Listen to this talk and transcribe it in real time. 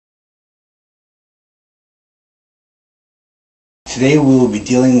Today we will be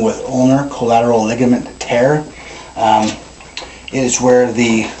dealing with ulnar collateral ligament tear. It is where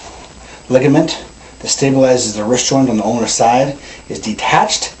the ligament that stabilizes the wrist joint on the ulnar side is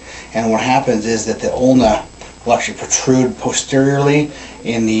detached, and what happens is that the ulna will actually protrude posteriorly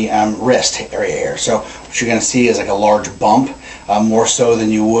in the wrist area here. So what you're going to see is like a large bump, more so than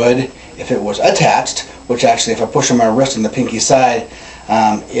you would if it was attached, which actually if I push on my wrist on the pinky side,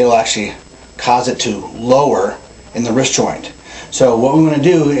 it'll actually cause it to lower in the wrist joint. So what we want to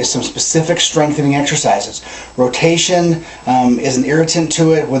do is some specific strengthening exercises. Rotation is an irritant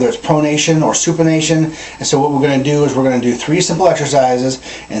to it, whether it's pronation or supination. And so what we're going to do is we're going to do 3 simple exercises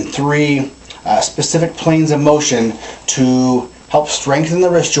and 3 specific planes of motion to help strengthen the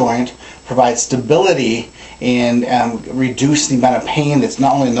wrist joint, provide stability, and reduce the amount of pain that's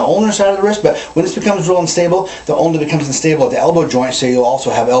not only in the ulnar side of the wrist, but when this becomes real unstable, the ulna becomes unstable at the elbow joint, so you'll also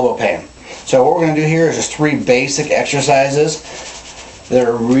have elbow pain. So what we're going to do here is just 3 basic exercises that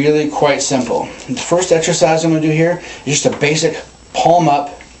are really quite simple. The first exercise I'm going to do here is just a basic palm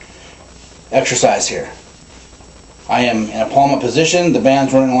up exercise here. I am in a palm up position, the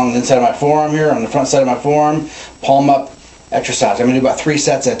band's running along the inside of my forearm here, on the front side of my forearm, palm up exercise. I'm going to do about 3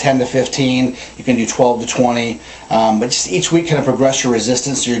 sets at 10 to 15, you can do 12 to 20, but just each week kind of progress your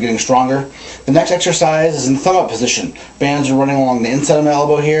resistance so you're getting stronger. The next exercise is in thumb up position. Bands are running along the inside of my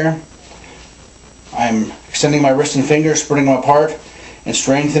elbow here. I'm extending my wrist and fingers, spreading them apart, and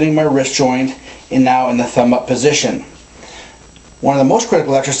strengthening my wrist joint, and now in the thumb up position. One of the most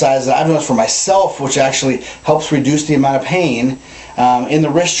critical exercises that I've noticed for myself, which actually helps reduce the amount of pain in the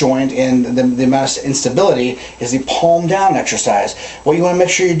wrist joint and the amount of instability, is the palm down exercise. What you want to make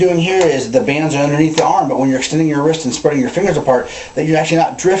sure you're doing here is the bands are underneath the arm, but when you're extending your wrist and spreading your fingers apart, that you're actually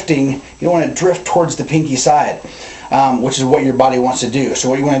not drifting. You don't want to drift towards the pinky side, which is what your body wants to do. So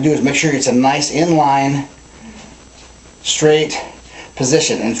what you want to do is make sure it's a nice inline, straight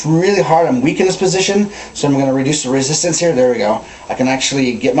position. And it's really hard. I'm weak in this position, so I'm going to reduce the resistance here. There we go. I can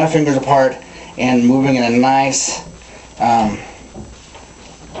actually get my fingers apart and moving in a nice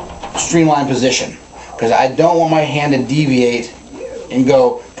streamlined position, because I don't want my hand to deviate and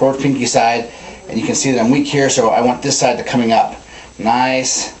go towards pinky side, and you can see that I'm weak here, so I want this side to coming up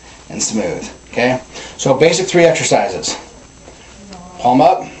nice and smooth. Okay, so basic 3 exercises: palm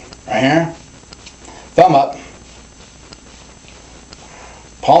up right here, thumb up,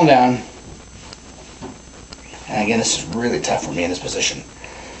 palm down, and again this is really tough for me in this position.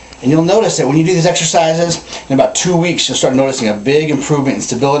 And you'll notice that when you do these exercises, in about 2 weeks you'll start noticing a big improvement in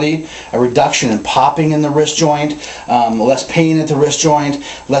stability, a reduction in popping in the wrist joint, less pain at the wrist joint,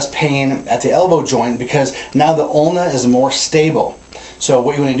 less pain at the elbow joint, because now the ulna is more stable. So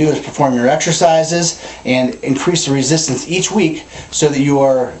what you want to do is perform your exercises and increase the resistance each week so that you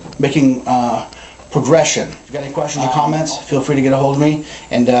are making progression. If you've got any questions or comments, feel free to get a hold of me,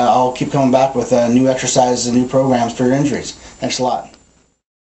 and I'll keep coming back with new exercises and new programs for your injuries. Thanks a lot.